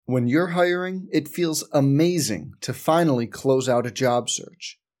When you're hiring, it feels amazing to finally close out a job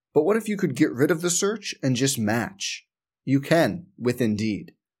search. But what if you could get rid of the search and just match? You can with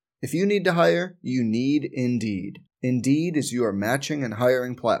Indeed. If you need to hire, you need Indeed. Indeed is your matching and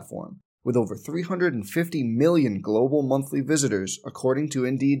hiring platform. With over 350 million global monthly visitors, according to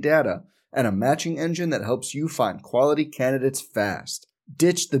Indeed data, and a matching engine that helps you find quality candidates fast.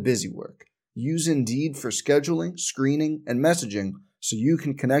 Ditch the busy work. Use Indeed for scheduling, screening, and messaging so you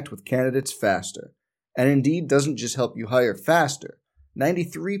can connect with candidates faster. And Indeed doesn't just help you hire faster.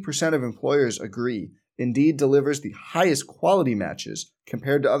 93% of employers agree Indeed delivers the highest quality matches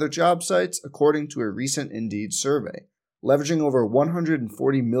compared to other job sites, according to a recent Indeed survey. Leveraging over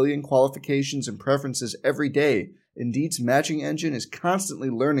 140 million qualifications and preferences every day, Indeed's matching engine is constantly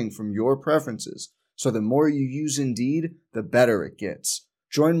learning from your preferences, so the more you use Indeed, the better it gets.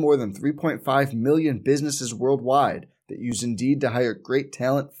 Join more than 3.5 million businesses worldwide that use Indeed to hire great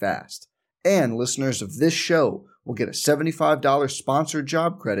talent fast. And listeners of this show will get a $75 sponsored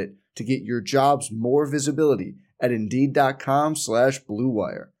job credit to get your jobs more visibility at Indeed.com/Blue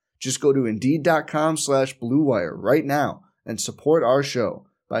Wire. Just go to Indeed.com/Blue Wire right now and support our show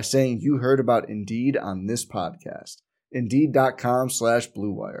by saying you heard about Indeed on this podcast.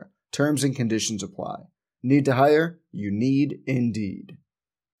 Indeed.com/Blue Wire. Terms and conditions apply. Need to hire? You need Indeed.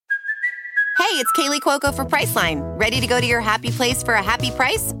 Hey, it's Kaylee Cuoco for Priceline. Ready to go to your happy place for a happy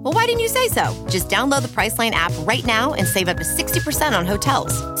price? Well, why didn't you say so? Just download the Priceline app right now and save up to 60% on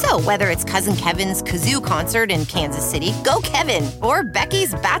hotels. So whether it's Cousin Kevin's Kazoo Concert in Kansas City, go Kevin, or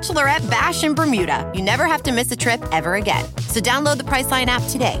Becky's Bachelorette Bash in Bermuda, you never have to miss a trip ever again. So download the Priceline app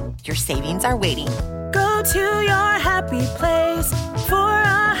today. Your savings are waiting. Go to your happy place for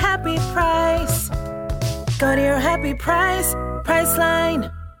a happy price. Go to your happy price,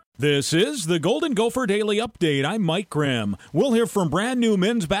 Priceline. This is the Golden Gopher Daily Update. I'm Mike Grimm. We'll hear from brand new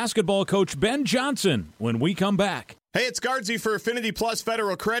men's basketball coach Ben Johnson when we come back. Hey, it's Guardsy for Affinity Plus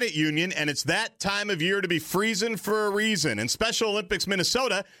Federal Credit Union, and it's that time of year to be freezing for a reason. And Special Olympics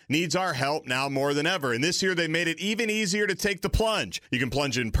Minnesota needs our help now more than ever. And this year, they made it even easier to take the plunge. You can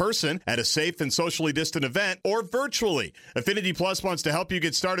plunge in person at a safe and socially distant event or virtually. Affinity Plus wants to help you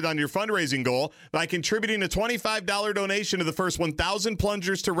get started on your fundraising goal by contributing a $25 donation to the first 1,000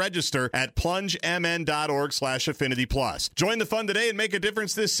 plungers to register at plungemn.org/Affinity Plus. Join the fun today and make a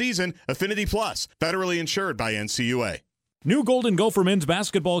difference this season. Affinity Plus, federally insured by NCUA. New Golden Gopher men's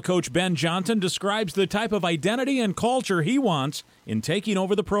basketball coach Ben Johnson describes the type of identity and culture he wants in taking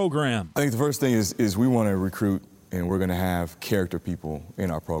over the program. I think the first thing is we want to recruit, and we're going to have character people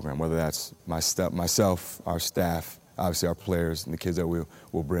in our program, whether that's myself, our staff, obviously our players, and the kids that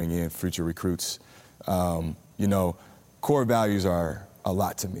we'll bring in, future recruits. Core values are a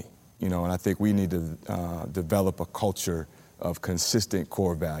lot to me, and I think we need to develop a culture of consistent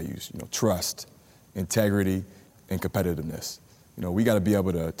core values, trust, integrity, and competitiveness. We got to be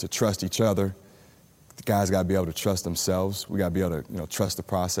able to trust each other. The guys got to be able to trust themselves. We got to be able to, trust the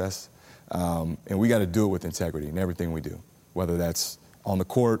process. And we got to do it with integrity in everything we do, whether that's on the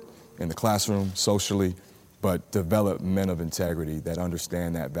court, in the classroom, socially, but develop men of integrity that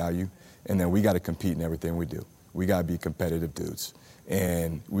understand that value. And then we got to compete in everything we do. We got to be competitive dudes.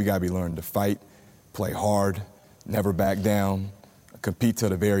 And we got to be learning to fight, play hard, never back down, compete to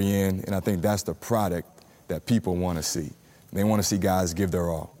the very end. And I think that's the product that people want to see. They want to see guys give their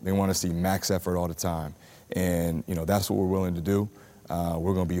all. They want to see max effort all the time. And, that's what we're willing to do.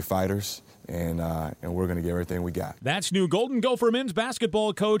 We're going to be fighters, and we're going to give everything we got. That's new Golden Gopher men's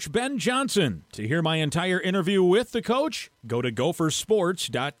basketball coach Ben Johnson. To hear my entire interview with the coach, go to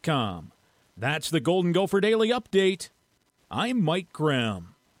gophersports.com. That's the Golden Gopher Daily Update. I'm Mike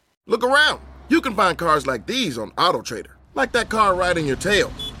Grimm. Look around. You can find cars like these on AutoTrader, like that car riding your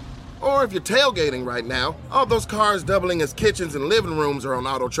tail. Or if you're tailgating right now, all those cars doubling as kitchens and living rooms are on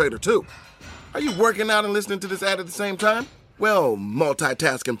AutoTrader too. Are you working out and listening to this ad at the same time? Well,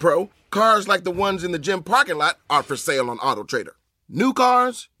 multitasking pro, cars like the ones in the gym parking lot are for sale on AutoTrader. New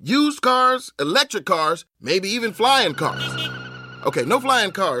cars, used cars, electric cars, maybe even flying cars. Okay, no flying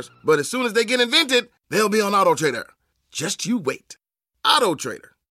cars, but as soon as they get invented, they'll be on AutoTrader. Just you wait. AutoTrader.